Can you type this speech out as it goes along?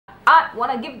I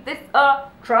want to give this a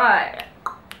try.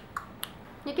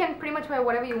 You can pretty much wear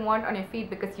whatever you want on your feet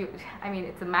because I mean,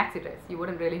 it's a maxi dress. You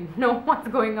wouldn't really know what's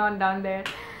going on down there.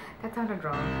 That sounded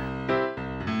wrong.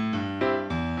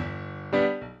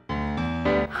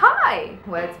 Hi!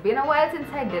 Well, it's been a while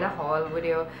since I did a haul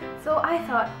video, so I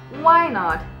thought, why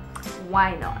not?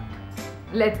 Why not?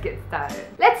 Let's get started.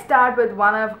 Let's start with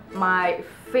one of my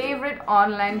favorite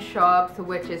online shops,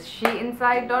 which is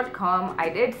Sheinside.com. I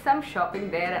did some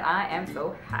shopping there and I am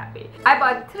so happy. I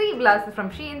bought 3 blouses from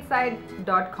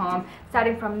Sheinside.com,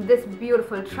 starting from this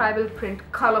beautiful tribal print,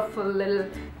 colorful little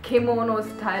kimono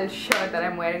style shirt that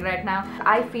I'm wearing right now.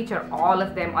 I feature all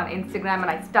of them on Instagram and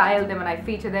I style them and I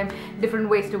feature them, different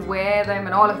ways to wear them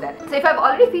and all of that. So if I've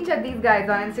already featured these guys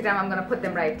on Instagram, I'm gonna put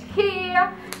them right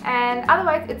here, and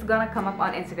otherwise it's gonna come up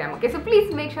on Instagram. Okay, so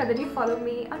please make sure that you follow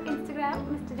me on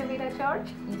Instagram, Mr. Javita George.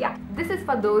 Yeah, this is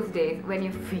for those days when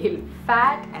you feel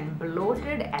fat and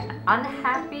bloated and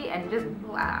unhappy and just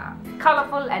blah,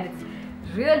 colorful, and it's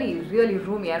really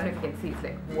roomy. I don't know if you can see, it's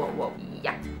like whoa.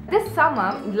 Yeah, this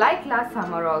summer, like last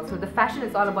summer also, the fashion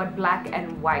is all about black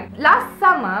and white. Last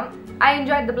summer I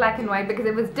enjoyed the black and white because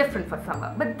it was different for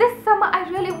summer, but this summer I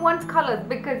really want colors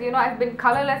because, you know, I've been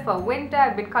colorless for winter,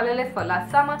 I've been colorless for last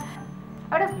summer.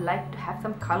 I would have liked to have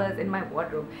some colors in my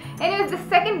wardrobe. Anyways, the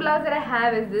second blouse that I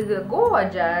have is this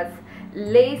gorgeous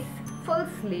lace full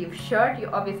sleeve shirt. You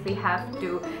obviously have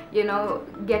to, you know,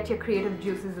 get your creative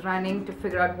juices running to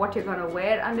figure out what you're gonna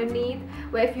wear underneath.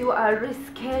 Where if you are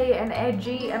risque and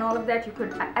edgy and all of that, you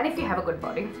could, and if you have a good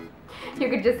body, you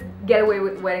could just get away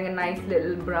with wearing a nice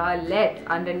little bralette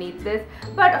underneath this.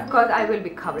 But of course, I will be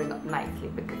covering up nicely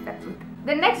because that's what.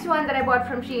 The next one that I bought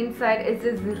from Sheinside is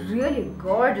this really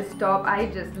gorgeous top. I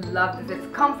just love this.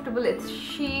 It's comfortable, it's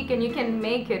chic, and you can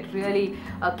make it really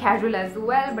casual as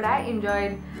well. But I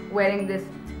enjoyed wearing this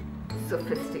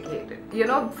sophisticated. You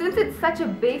know, since it's such a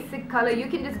basic color, you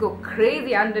can just go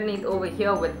crazy underneath over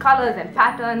here with colors and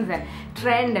patterns and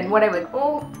trend and whatever.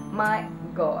 Oh my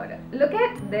god. Look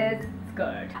at this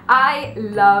skirt. I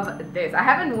love this. I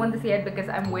haven't worn this yet because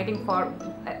I'm waiting for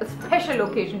a special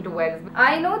occasion to wear this.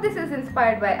 I know this is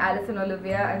inspired by Alison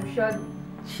Olivia. I'm sure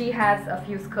she has a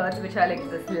few skirts which are like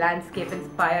this landscape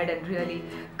inspired and really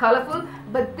colorful,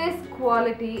 but this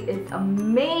quality is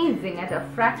amazing at a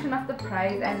fraction of the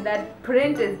price, and that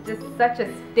print is just such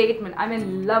a statement. I'm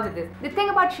in love with this. The thing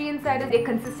about Sheinside is they're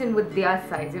consistent with their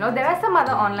size. You know, there are some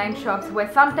other online shops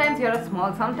where sometimes you're a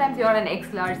small, sometimes you're an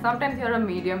X large, sometimes you're a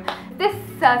medium. This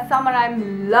summer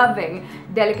I'm loving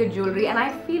delicate jewelry, and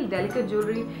I feel delicate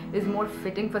jewelry is more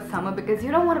fitting for summer because you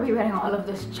don't want to be wearing all of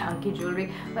this chunky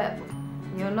jewelry. But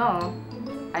you know,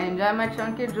 I enjoy my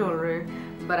chunky jewelry,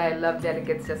 but I love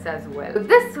delicates just as well.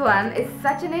 This one is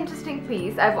such an interesting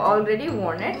piece. I've already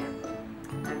worn it.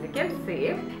 As you can see,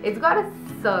 it's got a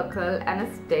circle and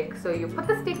a stick. So you put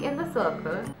the stick in the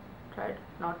circle. Try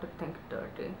not to think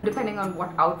dirty. Depending on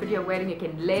what outfit you're wearing, you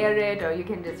can layer it, or you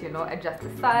can just, you know, adjust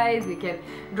the size. You can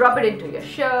drop it into your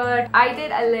shirt. I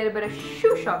did a little bit of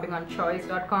shoe shopping on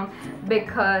Choies.com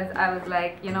because I was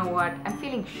like, you know what, I'm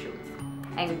feeling shoes.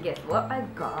 And guess what I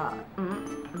got?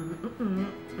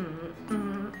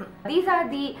 These are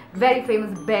the very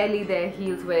famous barely there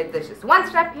heels where there's just one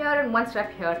strap here and one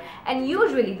strap here, and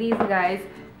usually these guys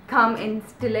come in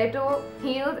stiletto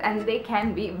heels and they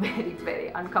can be very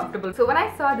uncomfortable. So when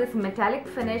I saw this metallic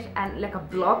finish and like a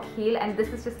block heel, and this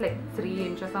is just like 3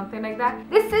 inch or something like that,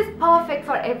 this is perfect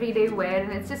for everyday wear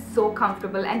and it's just so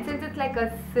comfortable. And since it's like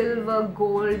a silver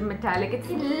gold metallic, it's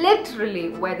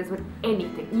literally wear this with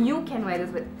anything. You can wear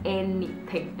this with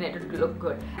anything and it will look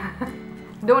good.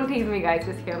 Don't tease me guys,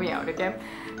 just hear me out, okay?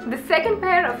 The second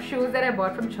pair of shoes that I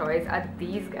bought from Choice are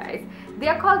these guys. They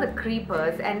are called the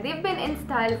Creepers and they've been in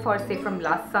style for say from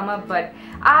last summer, but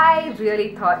I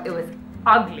really thought it was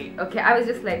ugly, okay? I was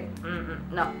just like,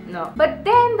 no. But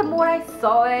then the more I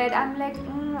saw it, I'm like,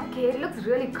 okay, it looks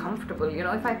really comfortable, you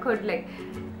know, if I could like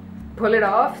pull it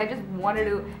off. I just wanted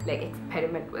to like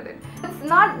experiment with it. It's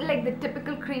not like the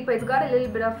typical creeper. It's got a little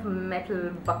bit of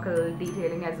metal buckle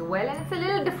detailing as well, and it's a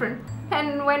little different.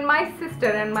 And when my sister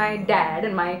and my dad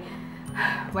and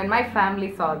when my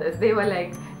family saw this, they were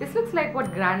like, this looks like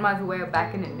what grandmas wear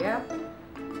back in India.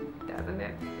 Doesn't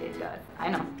it? It does. I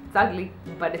know, it's ugly,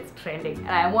 but it's trending and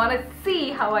I want to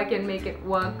see how I can make it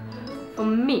work for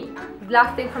me.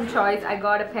 Last thing from Choice, I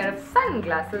got a pair of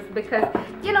sunglasses because,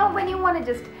 you know, when you want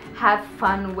to just have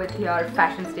fun with your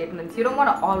fashion statements, you don't want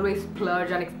to always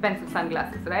splurge on expensive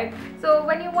sunglasses, right? So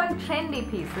when you want trendy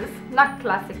pieces, not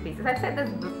classic pieces, I've said this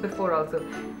before also,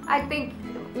 I think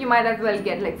you might as well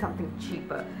get like something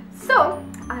cheaper. So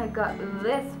I got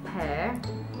this pair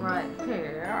right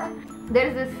here.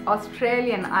 There's this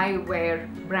Australian eyewear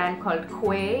brand called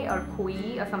Choies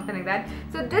or something like that.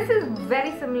 So this is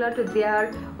very similar to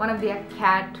one of their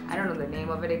cat, I don't know the name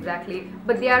of it exactly,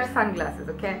 but they are sunglasses,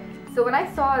 okay? So when I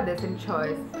saw this in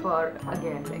Choies for,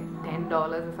 again, like $10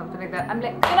 or something like that, I'm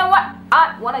like, you know what?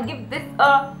 I want to give this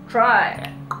a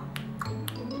try.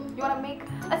 You want to make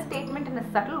a statement in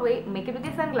a subtle way, make it with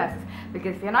your sunglasses.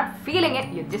 Because if you're not feeling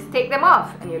it, you just take them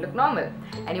off and you look normal.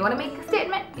 And you want to make a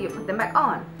statement, you put them back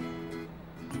on.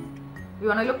 You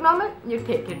want to look normal, you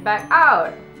take it back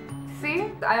out.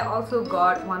 See? I also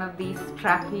got one of these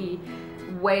strappy,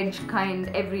 wedge kind,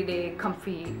 everyday,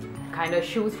 comfy kind of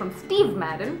shoes from Steve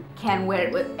Madden. Can wear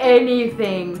it with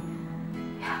anything.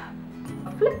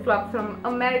 Flip-flops from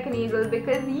American Eagle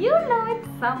because you know it's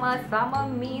summer. Summer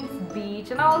means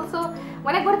beach. And also,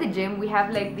 when I go to the gym, we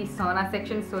have like the sauna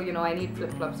section, so you know I need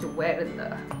flip-flops to wear in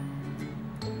the...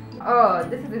 Oh,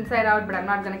 this is inside out, but I'm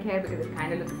not gonna care because it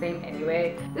kind of looks the same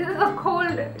anyway. This is a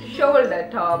cold shoulder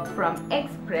top from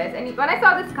Express, and when I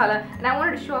saw this color, and I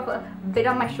wanted to show off a bit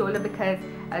on my shoulder because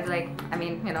I was like, I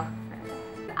mean, you know,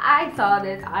 I saw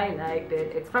this, I liked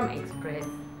it. It's from Express.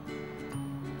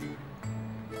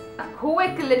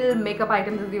 Quick little makeup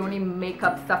items is the only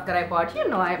makeup stuff that I bought. You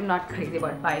know I'm not crazy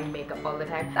about buying makeup all the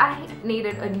time. I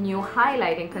needed a new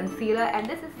highlighting concealer, and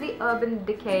this is the Urban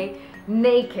Decay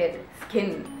Naked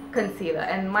Skin Concealer,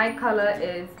 and my color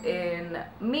is in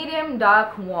medium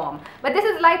dark warm, but this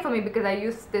is light for me because I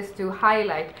use this to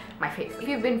highlight my face. If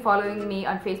you've been following me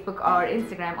on Facebook or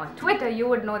Instagram or Twitter, you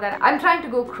would know that I'm trying to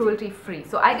go cruelty free.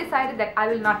 So I decided that I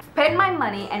will not spend my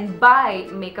money and buy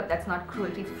makeup that's not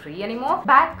cruelty free anymore.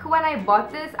 Back when I bought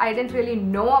this, I didn't really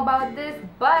know about this,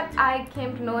 but I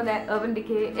came to know that Urban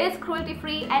Decay is cruelty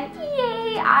free, and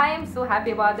yay, I am so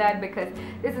happy about that because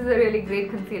this is a really great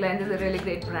concealer and this is a really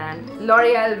great brand.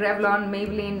 L'Oreal, Revlon,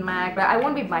 Maybelline, MAC, but I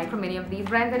won't be buying from any of these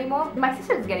brands anymore. My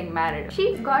sister is getting married.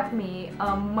 She got me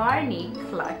a Marni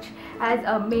clutch as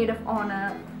a maid of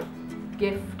honor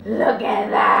gift. Look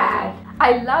at that!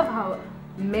 I love how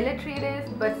military it is,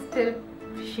 but still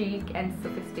chic and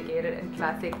sophisticated and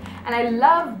classic, and I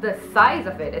love the size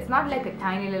of it. It's not like a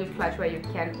tiny little clutch where you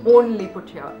can only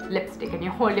put your lipstick and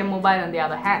you hold your mobile on the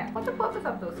other hand. What's the purpose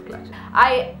of those clutches?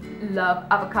 I love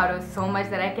avocados so much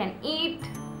that I can eat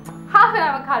half an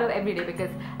avocado every day because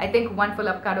I think one full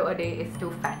avocado a day is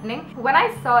too fattening. When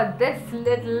I saw this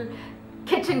little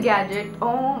kitchen gadget,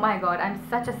 oh my god, I'm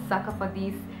such a sucker for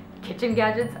these kitchen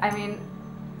gadgets. I mean,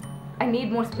 I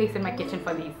need more space in my kitchen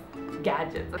for these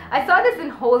gadgets. I saw this in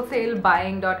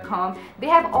wholesalebuying.com. They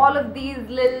have all of these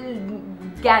little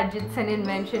gadgets and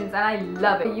inventions, and I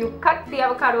love it. You cut the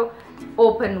avocado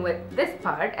open with this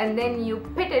part, and then you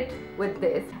pit it with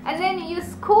this, and then you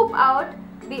scoop out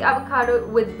the avocado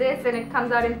with this, and it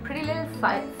comes out in pretty little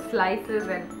slices.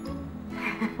 And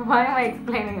why am I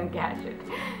explaining a gadget?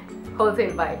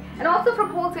 Wholesale buying. And also from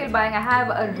wholesale buying, I have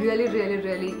a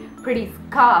really pretty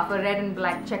scarf, a red and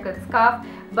black checkered scarf,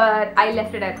 but I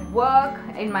left it at work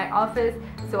in my office,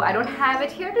 so I don't have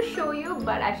it here to show you,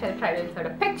 but I shall try to insert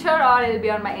a picture or it'll be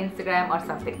on my Instagram or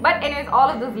something. But anyways, all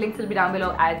of those links will be down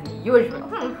below as usual.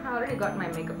 I already got my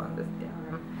makeup on this day.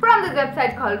 From this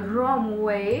website called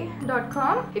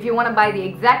Romwe.com. If you want to buy the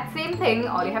exact same thing,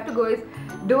 all you have to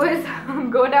do is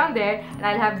go down there, and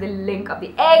I'll have the link of the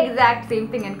exact same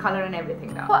thing in color and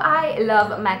everything down. So I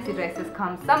love maxi dresses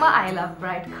come summer. I love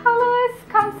bright colors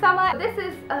come summer. This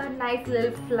is a nice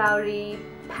little flowery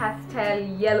pastel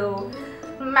yellow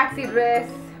maxi dress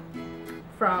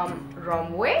from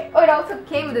Romwe. Oh, it also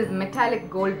came with this metallic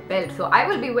gold belt, so I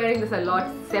will be wearing this a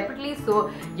lot separately.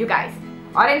 So you guys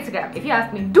on Instagram, if you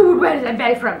ask me, dude, where is that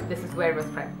belt from? This is where it was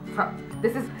from.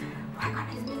 This is, why can't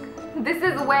I speak? This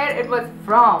is where it was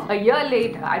from. A year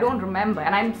later, I don't remember,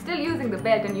 and I'm still using the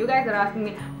belt, and you guys are asking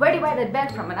me, where do you buy that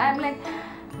belt from? And I'm like,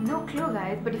 no clue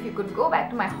guys, but if you could go back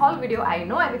to my haul video, I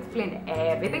know I've explained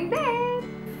everything there.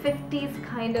 50s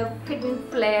kind of fitting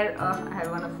flare. I have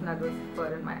one of Snuggles'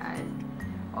 fur in my eyes.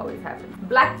 Always happens.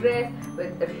 Black dress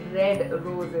with red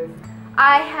roses.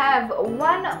 I have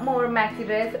one more maxi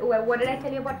dress. What did I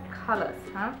tell you about colors,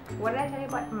 huh? What did I tell you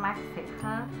about maxi,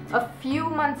 huh? A few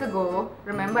months ago,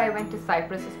 remember I went to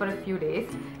Cyprus just for a few days.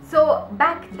 So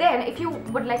back then, if you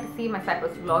would like to see my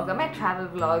Cyprus vlogs or my travel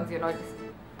vlogs, you know,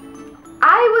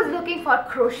 I was looking for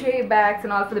crochet bags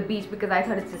and all for the beach because I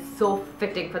thought it's just so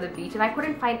fitting for the beach, and I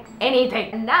couldn't find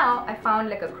anything. And now I found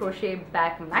like a crochet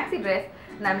bag maxi dress,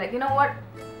 and I'm like, you know what?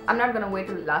 I'm not gonna wait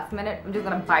till the last minute. I'm just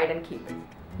gonna buy it and keep it.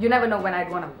 You never know when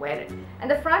I'd want to wear it. And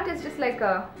the front is just like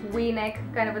a V-neck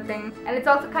kind of a thing, and it's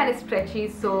also kind of stretchy,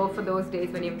 so for those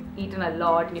days when you've eaten a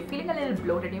lot and you're feeling a little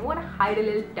bloated and you want to hide a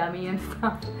little tummy and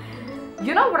stuff,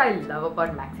 You know what I love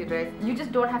about maxi dress? You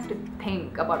just don't have to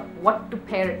think about what to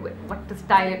pair it with, what to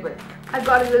style it with. I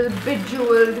got a little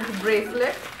bejeweled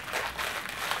bracelet.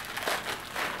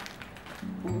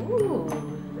 Ooh,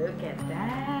 look at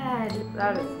that.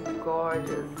 That is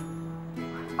gorgeous.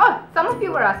 Oh, some of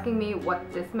you were asking me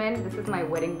what this meant. This is my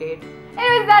wedding date.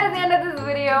 Anyways, that is the end of this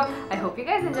video. I hope you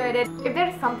guys enjoyed it. If there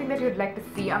is something that you'd like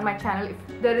to see on my channel,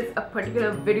 if there is a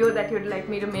particular video that you'd like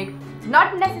me to make,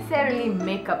 not necessarily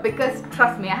makeup, because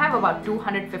trust me, I have about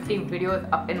 215 videos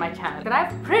up in my channel and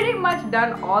I've pretty much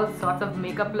done all sorts of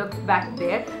makeup looks back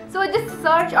there. So just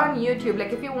search on YouTube,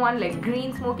 like if you want like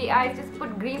green smoky eyes, just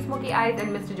put green smoky eyes and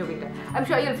Mr. Jovita. I'm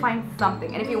sure you'll find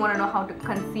something. And if you want to know how to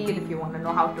conceal, if you want to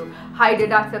know how to hide a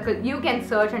dark circle, you can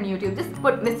search on YouTube. Just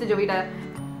put Mr. Jovita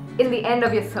in the end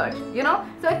of your search, you know.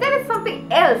 So if there is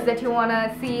something else that you want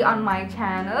to see on my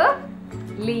channel,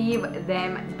 leave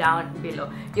them down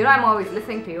below. You know, I'm always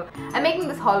listening to you. I'm making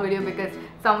this haul video because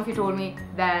some of you told me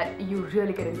that you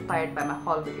really get inspired by my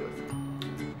haul videos.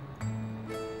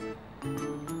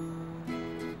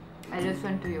 I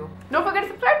listen to you. Don't forget to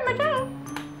subscribe to my channel.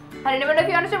 I don't even know if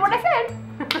you understood what I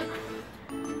said.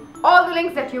 All the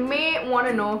links that you may want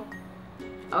to know.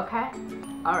 Okay?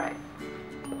 Alright.